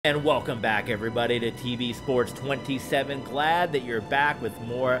And welcome back, everybody, to TV Sports 27. Glad that you're back with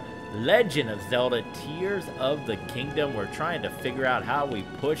more Legend of Zelda Tears of the Kingdom. We're trying to figure out how we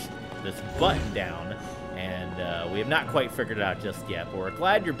push this button down, and we have not quite figured it out just yet. But we're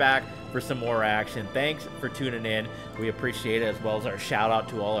glad you're back for some more action. Thanks for tuning in. We appreciate it, as well as our shout out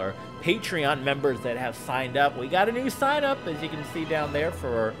to all our Patreon members that have signed up. We got a new sign up, as you can see down there,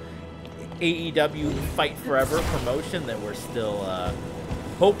 for AEW Fight Forever promotion that we're still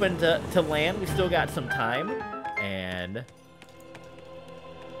hoping to land. We still got some time, and hit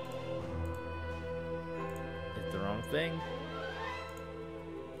the wrong thing.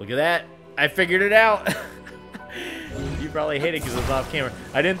 Look at that. I figured it out. You probably hate it because it was off camera.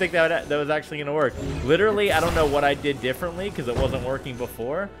 I didn't think that was actually going to work. Literally, I don't know what I did differently because it wasn't working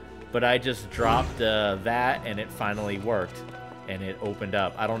before, but I just dropped that, and it finally worked, and it opened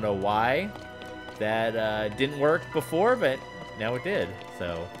up. I don't know why that didn't work before, but now it did.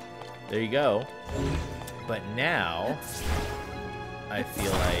 So there you go. But now I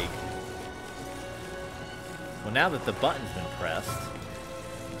feel like, well, now that the button's been pressed,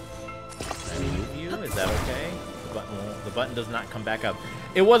 can I move you? Is that okay? The button does not come back up.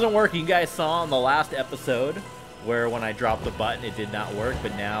 It wasn't working. You guys saw in the last episode where when I dropped the button it did not work,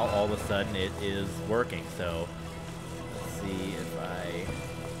 but now all of a sudden it is working. So let's see if I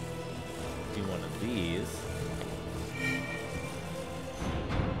do one of these.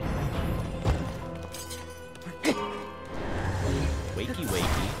 Wakey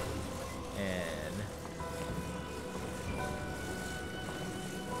wakey, and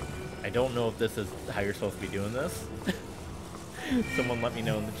I don't know if this is how you're supposed to be doing this. Someone let me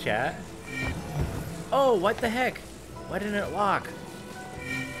know in the chat. Oh, what the heck? Why didn't it lock?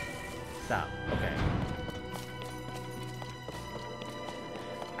 Stop. Okay.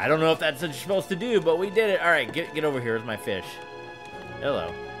 I don't know if that's what you're supposed to do, but we did it. All right, get over here. Here's my fish.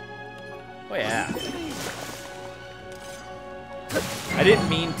 Hello. Oh yeah. I didn't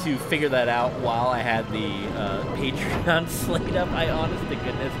mean to figure that out while I had the Patreon slate up. I honest to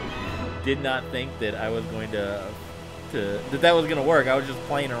goodness did not think that I was going that was going to work. I was just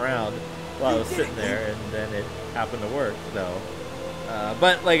playing around while I was sitting there, and then it happened to work. So,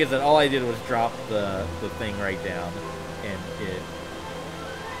 but like I said, all I did was drop the thing right down, and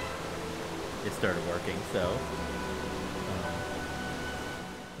it started working. So,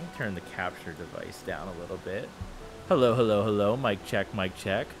 let me turn the capture device down a little bit. Hello, hello, hello. Mic check, mic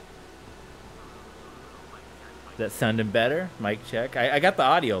check. Is that sounding better? Mic check. I got the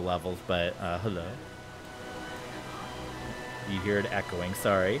audio levels, but hello. You hear it echoing.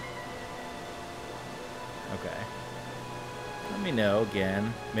 Sorry. Okay. Let me know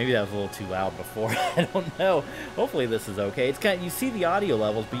again. Maybe that was a little too loud before. I don't know. Hopefully this is okay. It's kind of, you see the audio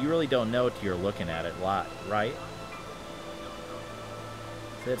levels, but you really don't know until you're looking at it a lot, right?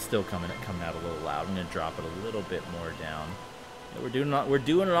 So it's still coming out a little loud. I'm gonna drop it a little bit more down. We're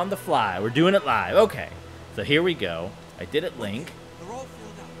doing it on the fly. We're doing it live. Okay. So here we go. I did it link. They're all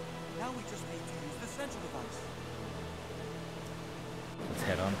filled up. Now we just need to use the central device. Let's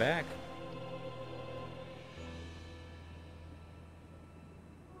head on back.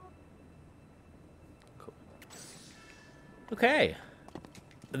 Cool. Okay.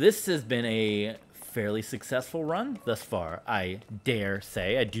 This has been a fairly successful run thus far, I dare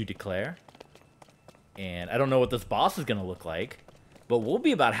say. I do declare. And I don't know what this boss is going to look like, but we'll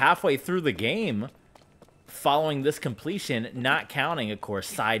be about halfway through the game following this completion, not counting, of course,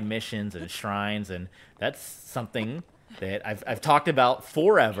 side missions and shrines, and that's something that I've talked about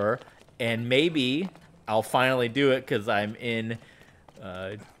forever, and maybe I'll finally do it because I'm in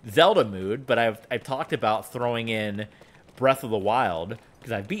Zelda mood, but I've talked about throwing in Breath of the Wild,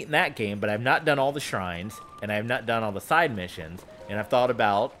 because I've beaten that game, but I've not done all the shrines, and I have not done all the side missions, and I've thought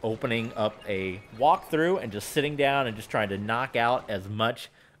about opening up a walkthrough and just sitting down and just trying to knock out as much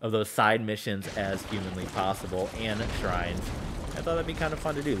of those side missions as humanly possible, and shrines. I thought that'd be kind of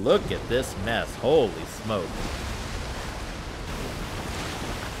fun to do. Look at this mess. Holy smoke.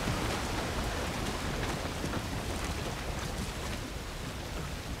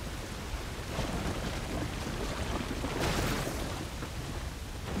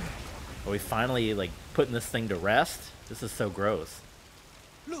 Are we finally, like, putting this thing to rest? This is so gross.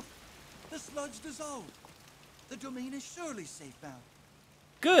 Look, the sludge dissolved. The domain is surely safe now.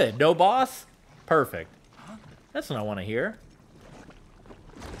 Good. No boss? Perfect. Huh? That's what I want to hear.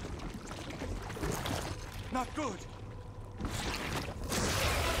 Not good.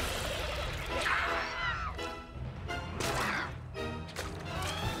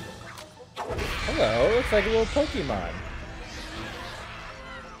 Hello. Looks like a little Pokemon.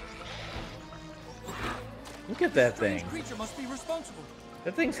 Look at that thing. Creature must be responsible.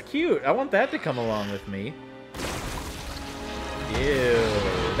 That thing's cute. I want that to come along with me. Ew.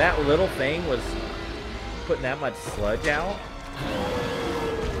 That little thing was putting that much sludge out?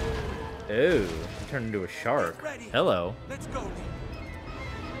 Ooh. It turned into a shark. Hello. Let's go, Link.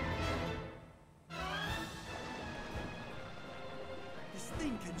 This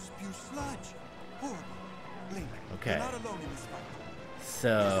thing can spew sludge. Horrible. Link, Okay. you're not alone in this fight.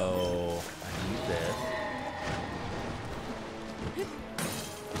 So, I need this.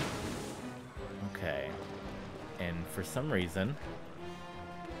 Okay. And for some reason...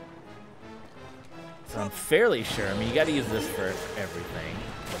 So I'm fairly sure. I mean, you gotta use this for everything.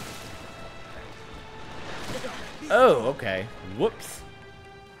 Oh, okay. Whoops.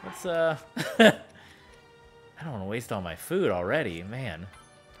 Let's, I don't want to waste all my food already, man.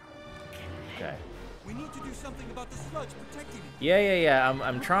 Okay. We need to do something about the sludge protecting it. Yeah.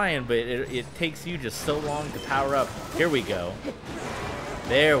 I'm trying, but it takes you just so long to power up. Here we go.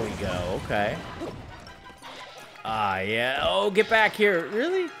 There we go. Okay. Ah, yeah. Oh, get back here.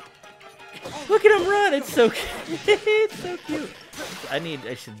 Really? Look at him run. It's so cute. It's so cute. I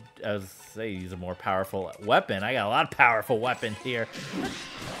was say use a more powerful weapon. I got a lot of powerful weapons here.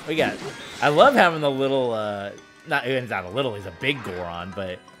 I love having the little, he's not a little, he's a big Goron,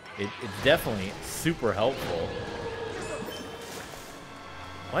 but it's definitely super helpful.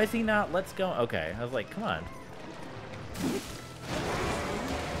 Why is he not, let's go? Okay, I was like, come on.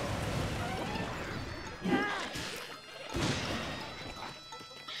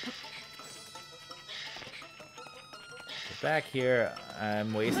 Get back here.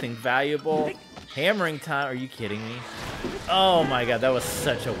 I'm wasting valuable hammering time. Are you kidding me? Oh my god, that was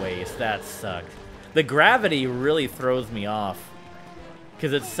such a waste. That sucked. The gravity really throws me off.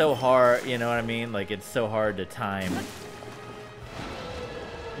 Because it's so hard, you know what I mean? Like, it's so hard to time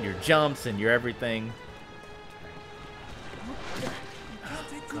your jumps and your everything.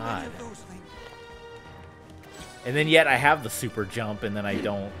 Oh, god. And then yet I have the super jump and then I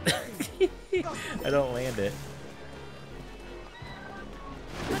don't. I don't land it.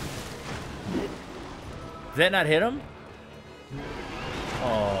 Did that not hit him?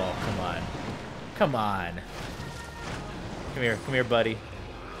 Oh, come on. Come on. Come here, buddy.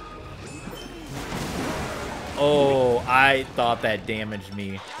 Oh, I thought that damaged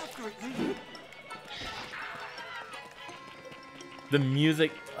me. The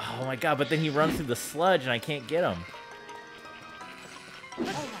music, oh my god, but then he runs through the sludge and I can't get him.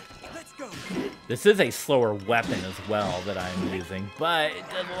 This is a slower weapon as well that I'm using, but it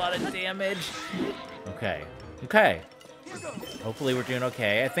does a lot of damage. Okay. Hopefully we're doing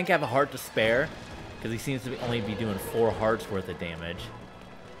okay. I think I have a heart to spare, because he seems to only be doing 4 hearts worth of damage.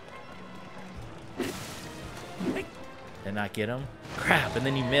 Did not get him? Crap, and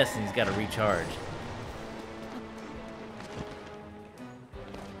then you miss and he's got to recharge.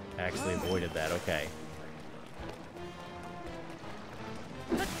 I actually avoided that, okay.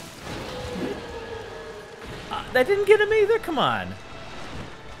 That didn't get him either, come on.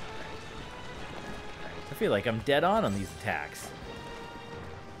 I feel like I'm dead on these attacks.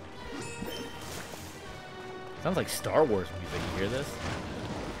 Sounds like Star Wars music, you hear this?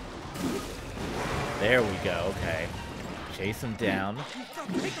 There we go, okay. Chase him down.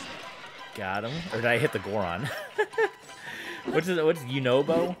 Got him. Or did I hit the Goron? What's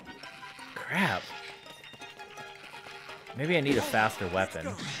Yunobo? Crap. Maybe I need a faster weapon.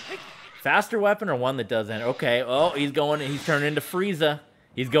 Faster weapon or one that doesn't? Okay, oh, he's turning into Frieza.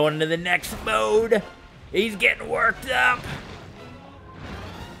 He's going into the next mode. He's getting worked up.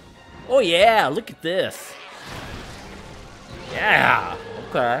 Oh yeah, look at this. Yeah,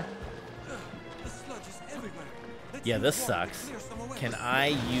 okay. Yeah, this sucks. Can I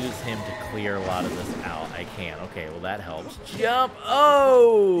use him to clear a lot of this out? I can. Okay, well that helps. Jump!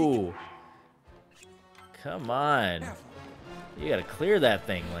 Oh! Come on. You gotta clear that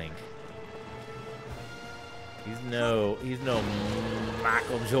thing, Link. He's no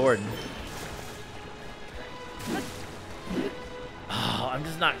Michael Jordan. Oh, I'm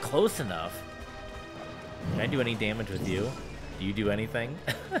just not close enough. Can I do any damage with you? Do you do anything?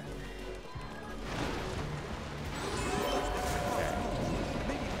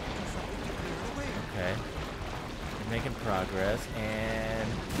 Okay. We're making progress, and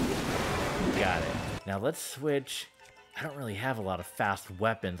got it. Now let's switch. I don't really have a lot of fast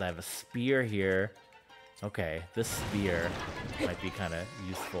weapons. I have a spear here. Okay, this spear might be kind of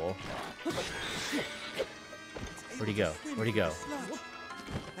useful. Where'd he go? Where'd he go?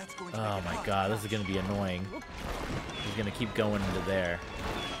 Oh my god, this is gonna be annoying. He's gonna keep going into there.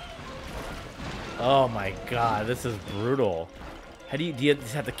 Oh my god, this is brutal. How do you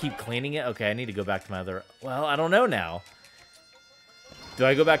just have to keep cleaning it? Okay, I need to go back to my other... Well, I don't know now. Do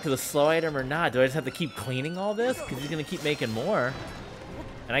I go back to the slow item or not? Do I just have to keep cleaning all this? Because he's going to keep making more.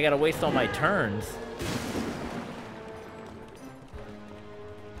 And I got to waste all my turns.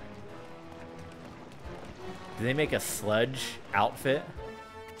 Do they make a sludge outfit?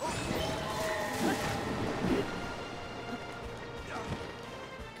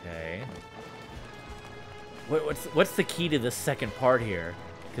 Okay. What's the key to this second part here?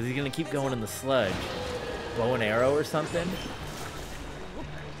 Because he's going to keep going in the sludge. Bow and arrow or something?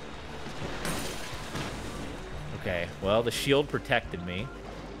 Okay, well, the shield protected me.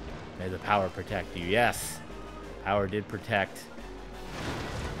 May the power protect you. Yes, power did protect.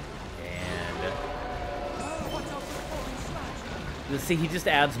 And see, he just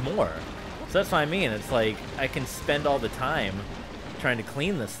adds more. So that's what I mean. It's like I can spend all the time trying to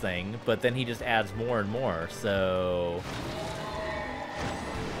clean this thing, but then he just adds more and more. So, oh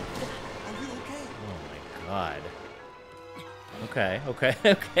my god. Okay, okay,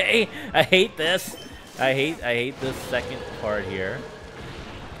 okay. I hate this. I hate this second part here.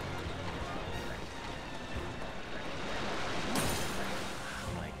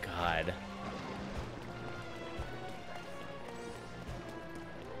 Oh my god.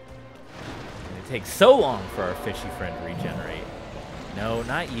 It takes so long for our fishy friend to regenerate. No,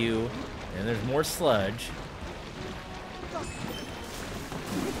 not you. And there's more sludge.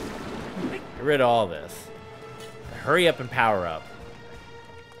 Get rid of all this. Hurry up and power up.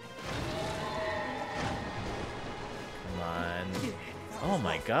 Oh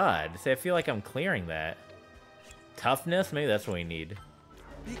my god. See, I feel like I'm clearing that. Toughness? Maybe that's what we need.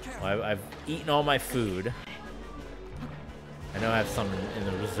 Well, I've eaten all my food. I know I have some in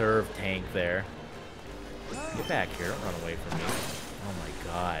the reserve tank there. Get back here. Don't run away from me. Oh my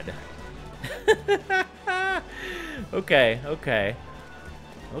god. Okay, okay.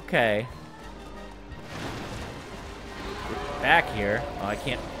 Okay. Get back here. Oh, I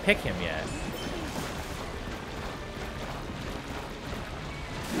can't pick him yet.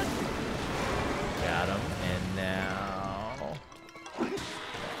 Got him, and now...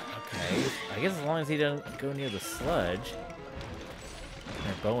 Okay, I guess as long as he doesn't go near the sludge. Can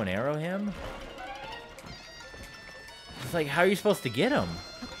I bow and arrow him? It's like, how are you supposed to get him?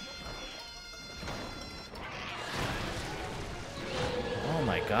 Oh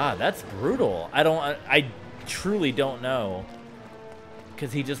my god, that's brutal. I truly don't know.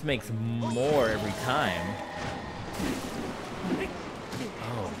 Because he just makes more every time.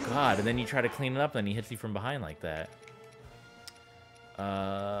 Oh god, and then you try to clean it up and he hits you from behind like that.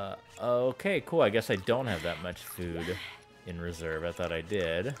 Okay, cool. I guess I don't have that much food in reserve. I thought I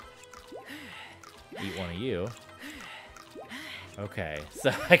did. Eat one of you. Okay,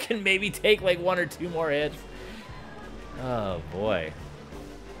 so I can maybe take like 1 or 2 more hits. Oh boy.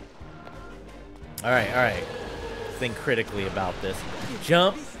 Alright, alright. Think critically about this.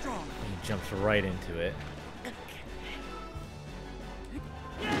 Jump! He jumps right into it.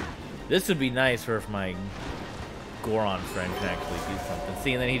 This would be nice for if my Goron friend can actually do something.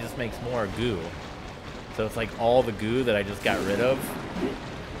 See, and then he just makes more goo. So it's like all the goo that I just got rid of,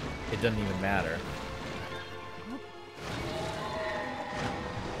 it doesn't even matter.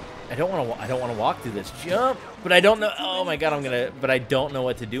 I don't want to walk through this. Jump! But I don't know. Oh my god, but I don't know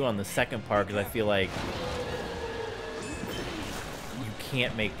what to do on the second part because I feel like you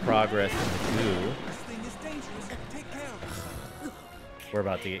can't make progress in the goo. We're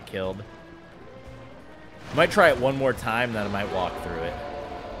about to get killed. I might try it one more time, then I might walk through it.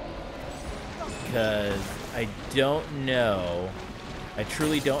 Because I don't know. I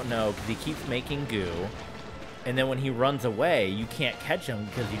truly don't know, because he keeps making goo. And then when he runs away, you can't catch him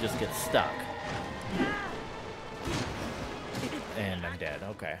because he just gets stuck. And I'm dead.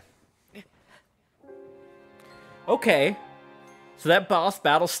 Okay. Okay. So that boss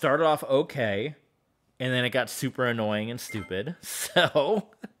battle started off okay. And then it got super annoying and stupid. So,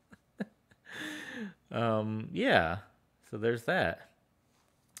 yeah. So there's that.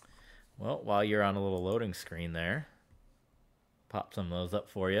 Well, while you're on a little loading screen there, pop some of those up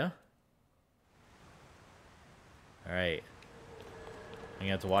for you. All right. I'm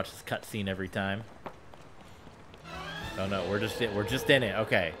gonna have to watch this cutscene every time. Oh no, we're just in it.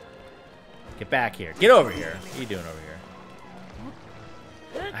 Okay. Get back here. Get over here. What are you doing over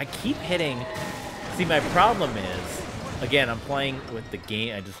here? I keep hitting. See, my problem is, again, I'm playing with the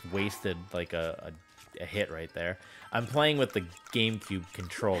game. I just wasted like a hit right there. I'm playing with the GameCube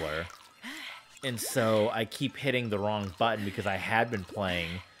controller. And so I keep hitting the wrong button because I had been playing.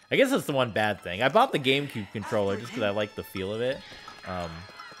 I guess that's the one bad thing. I bought the GameCube controller just because I like the feel of it.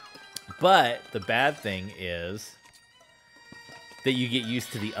 But the bad thing is that you get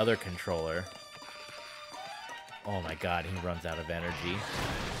used to the other controller. Oh my god, he runs out of energy.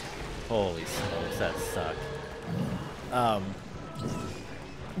 Holy smokes, that sucked.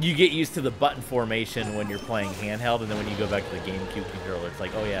 You get used to the button formation when you're playing handheld, and then when you go back to the GameCube controller, it's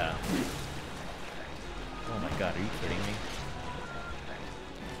like, oh yeah. Oh my god, are you kidding me?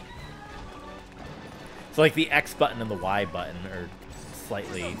 It's like the X button and the Y button are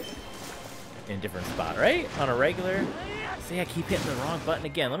slightly in a different spot, right? On a regular. See, I keep hitting the wrong button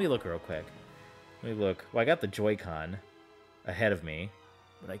again. Let me look real quick. Let me look. Well, I got the Joy-Con ahead of me,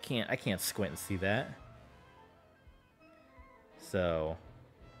 but I can't squint and see that. So,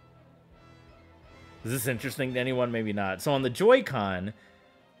 is this interesting to anyone? Maybe not. So on the Joy-Con,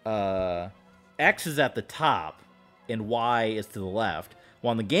 X is at the top and Y is to the left.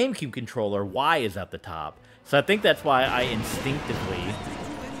 While on the GameCube controller, Y is at the top. So I think that's why I instinctively...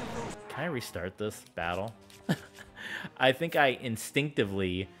 Can I restart this battle? I think I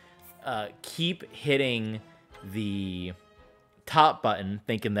instinctively keep hitting the top button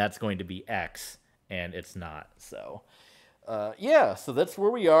thinking that's going to be X, and it's not. So, yeah, so that's where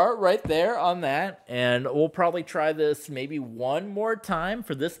we are right there on that. And we'll probably try this maybe one more time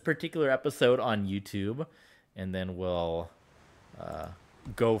for this particular episode on YouTube, and then we'll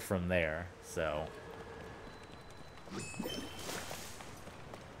go from there. So...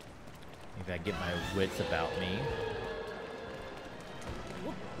 maybe I get my wits about me.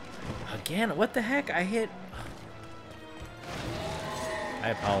 Again, what the heck? I hit... I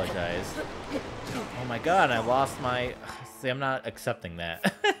apologize. Oh my god, I lost my... See, I'm not accepting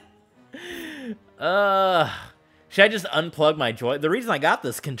that. Should I just unplug my Joy... The reason I got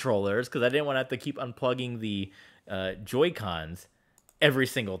this controller is because I didn't want to have to keep unplugging the Joy-Cons every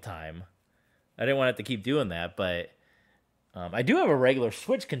single time. I didn't want to have to keep doing that, but... I do have a regular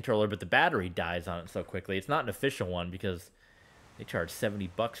Switch controller, but the battery dies on it so quickly. It's not an official one because they charge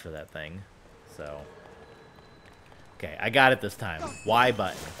 $70 for that thing. So, okay, I got it this time. Y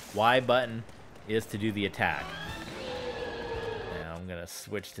button. Y button is to do the attack. Now I'm gonna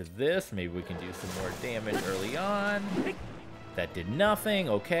switch to this. Maybe we can do some more damage early on. That did nothing.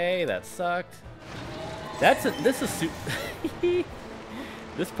 Okay, that sucked. This is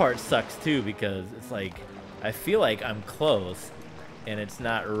this part sucks too because it's like. I feel like I'm close, and it's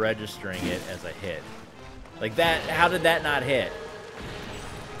not registering it as a hit. Like that, how did that not hit?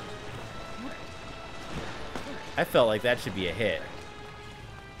 I felt like that should be a hit.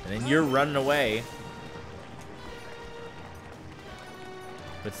 And then you're running away.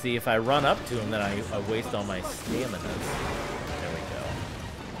 But see, if I run up to him, then I waste all my stamina. There we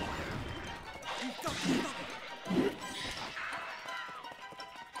go.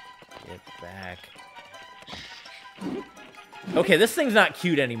 Get back. Okay, this thing's not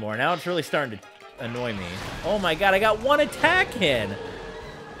cute anymore. Now it's really starting to annoy me. Oh my god, I got one attack in!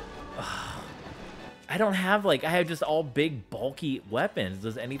 I don't have, like, I have just all big, bulky weapons.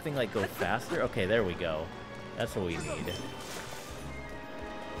 Does anything, like, go faster? Okay, there we go. That's what we need.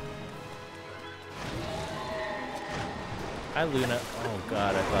 Hi, Luna. Oh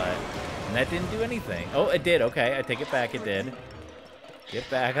god, I thought... And that didn't do anything. Oh, it did. Okay, I take it back. It did. Get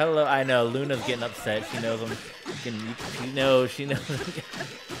back. Hello. I know. Luna's getting upset. She knows I'm... She knows.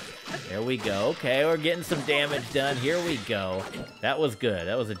 There we go. Okay, we're getting some damage done. Here we go. That was good.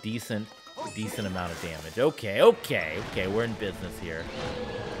 That was a decent amount of damage. Okay. We're in business here.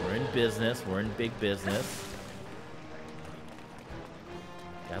 We're in business. We're in big business.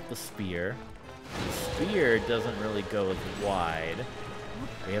 Got the spear. The spear doesn't really go as wide.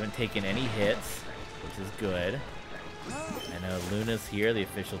 We haven't taken any hits, which is good. I know Luna's here, the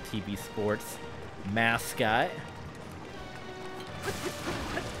official TB Sports mascot.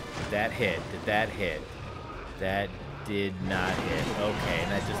 Did that hit? Did that hit? That did not hit. Okay,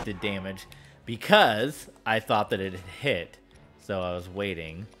 and that just did damage because I thought that it had hit. So I was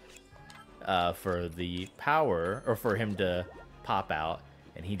waiting for the power, or for him to pop out,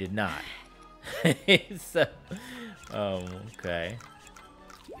 and he did not. So, okay.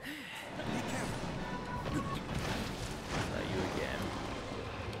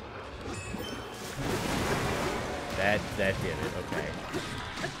 That did it. Okay.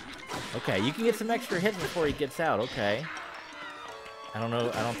 Okay, you can get some extra hits before he gets out. Okay. I don't know.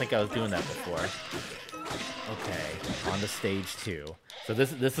 I don't think I was doing that before. Okay. On to stage 2. So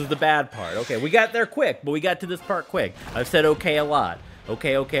this is the bad part. Okay, we got there quick, but we got to this part quick. I've said okay a lot.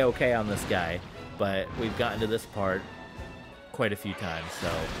 Okay on this guy, but we've gotten to this part quite a few times.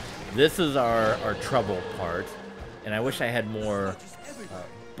 So this is our trouble part, and I wish I had more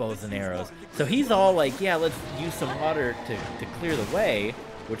bows and arrows. So he's all like, yeah, let's use some water to clear the way,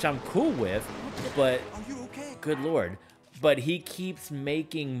 which I'm cool with, but good lord. But he keeps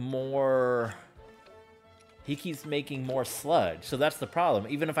making more he keeps making more sludge. So that's the problem.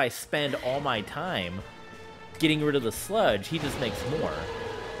 Even if I spend all my time getting rid of the sludge, he just makes more.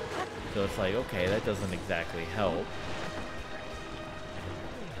 So it's like, okay, that doesn't exactly help.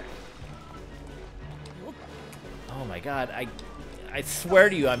 Oh my god, I swear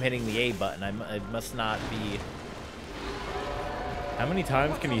to you I'm hitting the A button. I must not be... How many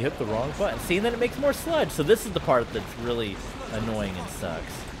times can you hit the wrong button? See, and then it makes more sludge. So this is the part that's really annoying and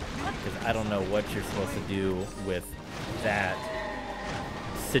sucks. Because I don't know what you're supposed to do with that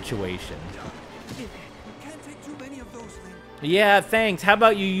situation. Can't take too many of those things. Yeah, thanks. How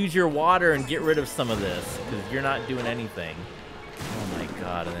about you use your water and get rid of some of this? Because you're not doing anything. Oh my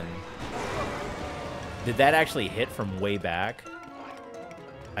god, and then... Did that actually hit from way back?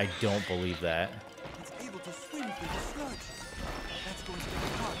 I don't believe that. It's able to swim through the sludge. That's going to be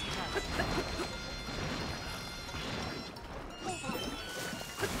hard.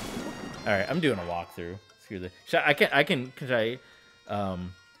 All right, I'm doing a walkthrough. Screw this. I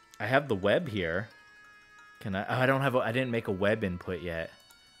have the web here. Can I? Oh, I don't have. I didn't make a web input yet.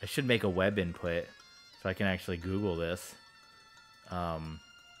 I should make a web input so I can actually Google this.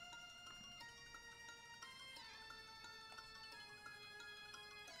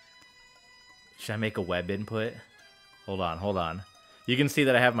 Should I make a web input? Hold on, hold on. You can see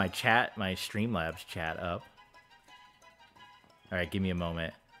that I have my chat, my Streamlabs chat up. All right, give me a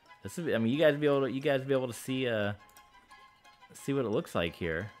moment. This is, I mean, you guys be able to see what it looks like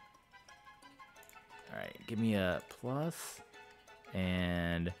here. All right, give me a plus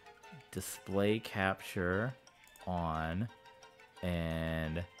and display capture on,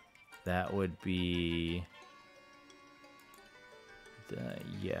 and that would be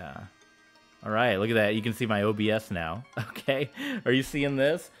yeah. All right, look at that. You can see my OBS now. Okay, are you seeing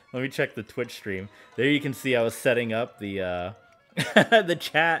this? Let me check the Twitch stream. There you can see I was setting up the the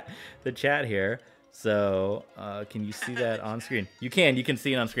chat here. So can you see that on screen? You can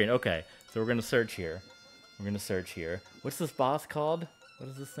see it on screen. Okay, so we're gonna search here. We're gonna search here. What's this boss called? What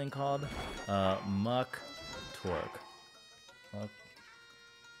is this thing called? Muck Torque. Muck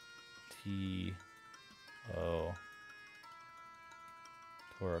T-O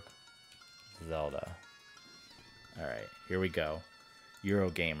Torque Zelda. Alright, here we go.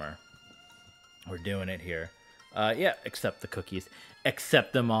 Eurogamer. We're doing it here. Yeah, accept the cookies.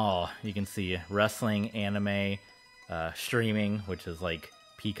 Accept them all. You can see wrestling, anime, streaming, which is like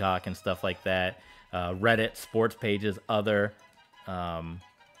Peacock and stuff like that. Reddit, sports pages, other, trying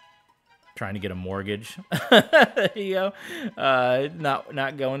to get a mortgage. There you go.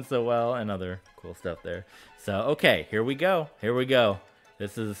 Not going so well, and other cool stuff there. So okay, here we go. Here we go.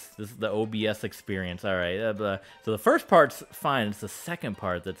 This is the OBS experience. All right. So the first part's fine. It's the second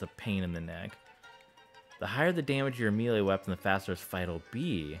part that's a pain in the neck. The higher the damage of your melee weapon, the faster its fight will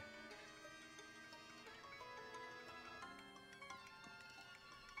be.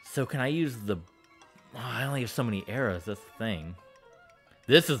 So can I use the... Oh, I only have so many arrows. That's the thing.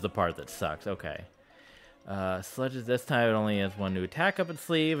 This is the part that sucks. Okay. Sludges this time. It only has one new attack up its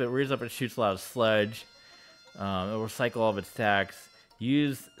sleeve. It rears up and shoots a lot of sludge. It will recycle all of its attacks.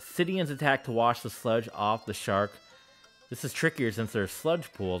 Use Sidian's attack to wash the sludge off the shark. This is trickier since there are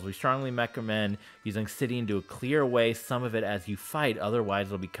sludge pools. We strongly recommend using Sidian to clear away some of it as you fight, otherwise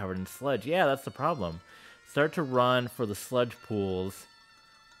it'll be covered in sludge. Yeah, that's the problem. Start to run for the sludge pools.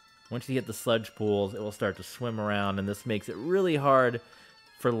 Once you hit the sludge pools, it will start to swim around, and this makes it really hard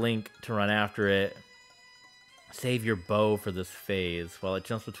for Link to run after it. Save your bow for this phase while it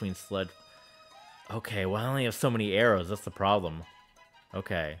jumps between sludge. Okay, well I only have so many arrows, that's the problem.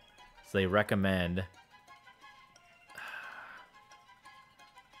 Okay, so they recommend...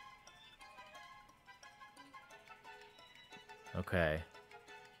 Okay.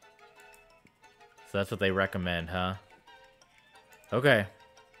 So that's what they recommend, huh? Okay.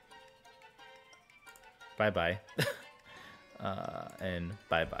 Bye-bye. And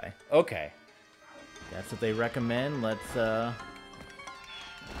bye-bye. Okay. That's what they recommend. Let's, How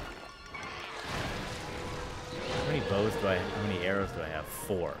many bows do I have? How many arrows do I have?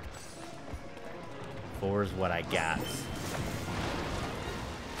 4. 4 is what I got.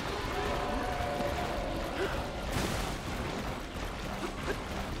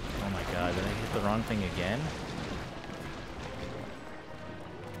 Oh my god, did I hit the wrong thing again?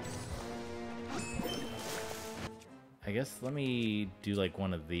 I guess let me do like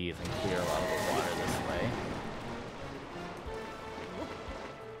one of these and clear a lot of the water this way.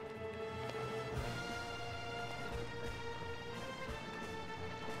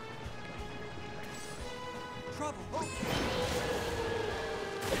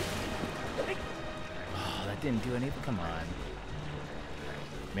 Oh, that didn't do anything. Come on.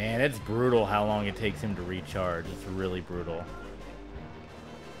 Man, it's brutal how long it takes him to recharge. It's really brutal.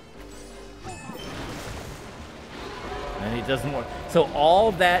 And he doesn't work. So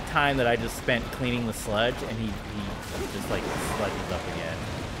all that time that I just spent cleaning the sludge, and he just like sludges up again.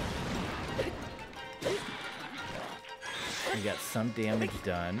 We got some damage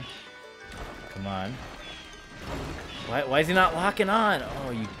done. Come on. Why is he not locking on?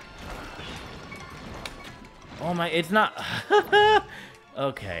 Oh, you... Oh my, it's not...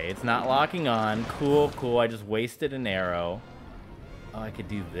 Okay, it's not locking on. Cool, cool. I just wasted an arrow. Oh, I could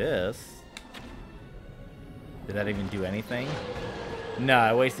do this. Did that even do anything? No,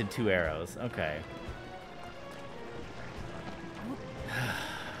 I wasted 2 arrows. Okay.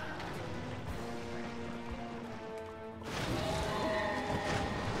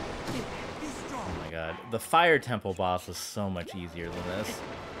 Oh my god. The Fire Temple boss was so much easier than this.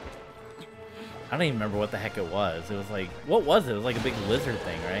 I don't even remember what the heck it was. It was like... What was it? It was like a big lizard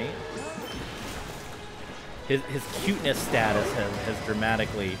thing, right? His cuteness status has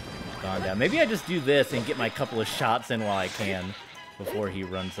dramatically gone down. Maybe I just do this and get my couple of shots in while I can before he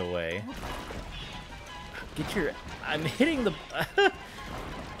runs away. Get your... I'm hitting the...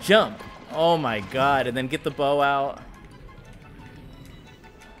 Jump. Oh my god. And then get the bow out.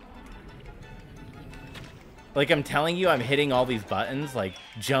 Like I'm telling you, I'm hitting all these buttons, like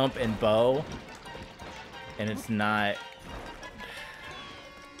jump and bow. And it's not...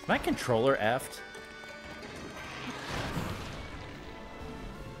 Is my controller effed?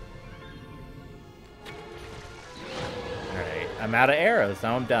 Alright, I'm out of arrows.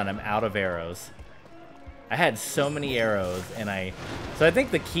 Now I'm done. I'm out of arrows. I had so many arrows, and So I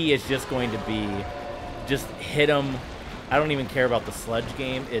think the key is just going to be... Just hit him. I don't even care about the sludge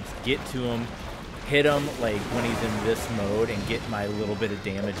game. It's get to him, hit him, like, when he's in this mode, and get my little bit of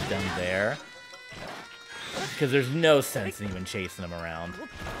damage done there. Because there's no sense in even chasing him around.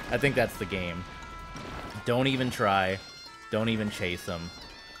 I think that's the game. Don't even try. Don't even chase him.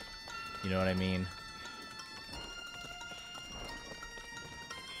 You know what I mean?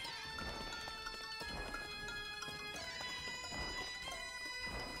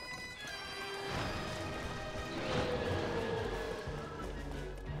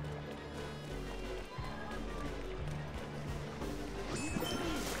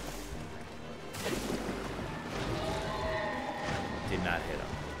 Did not hit him.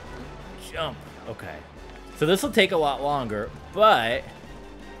 Jump. Okay. So this will take a lot longer, but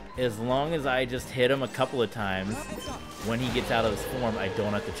as long as I just hit him a couple of times, when he gets out of this form, I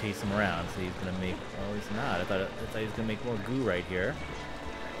don't have to chase him around. So he's going to make... Oh, he's not. I thought he was going to make more goo right here.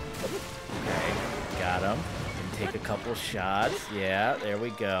 Okay. Got him. And take a couple shots. Yeah, there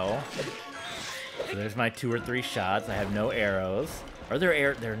we go. So there's my 2 or 3 shots. I have no arrows. Are there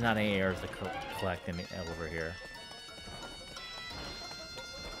arrows? There are not any arrows to collect over here.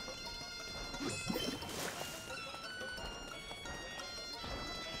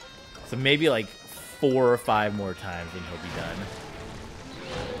 So maybe like 4 or 5 more times and he'll be done.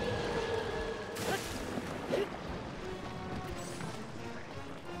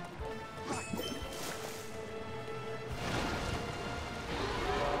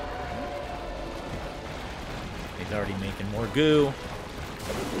 He's already making more goo.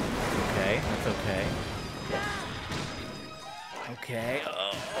 Okay, that's okay. Okay.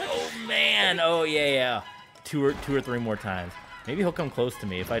 Oh man. Oh yeah. 2 or 3 more times. Maybe he'll come close to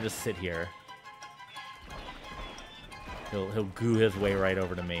me if I just sit here. He'll goo his way right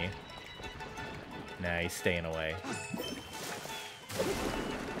over to me. Nah, he's staying away.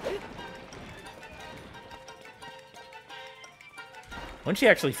 Once you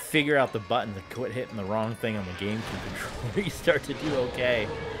actually figure out the button to quit hitting the wrong thing on the GameCube controller, you start to do okay.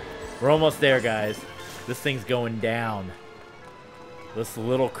 We're almost there, guys. This thing's going down. This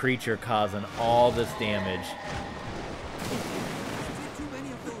little creature causing all this damage.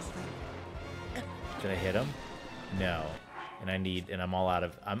 Did I hit him? No. And I'm all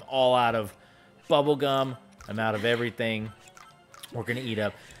out of bubble gum. I'm out of everything. We're gonna eat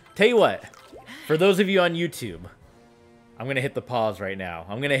up. Tell you what, for those of you on YouTube, I'm gonna hit the pause right now.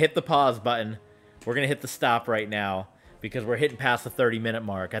 I'm gonna hit the pause button. We're gonna hit the stop right now because we're hitting past the 30-minute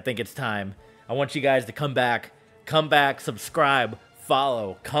mark. I think it's time. I want you guys to come back, subscribe,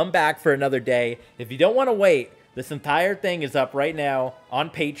 follow, come back for another day. If you don't want to wait, this entire thing is up right now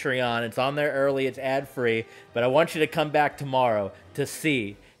on Patreon. It's on there early. It's ad-free. But I want you to come back tomorrow to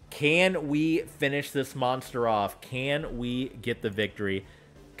see, can we finish this monster off? Can we get the victory?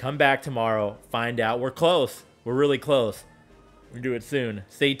 Come back tomorrow. Find out. We're close. We're really close. We're going to do it soon.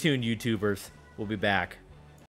 Stay tuned, YouTubers. We'll be back.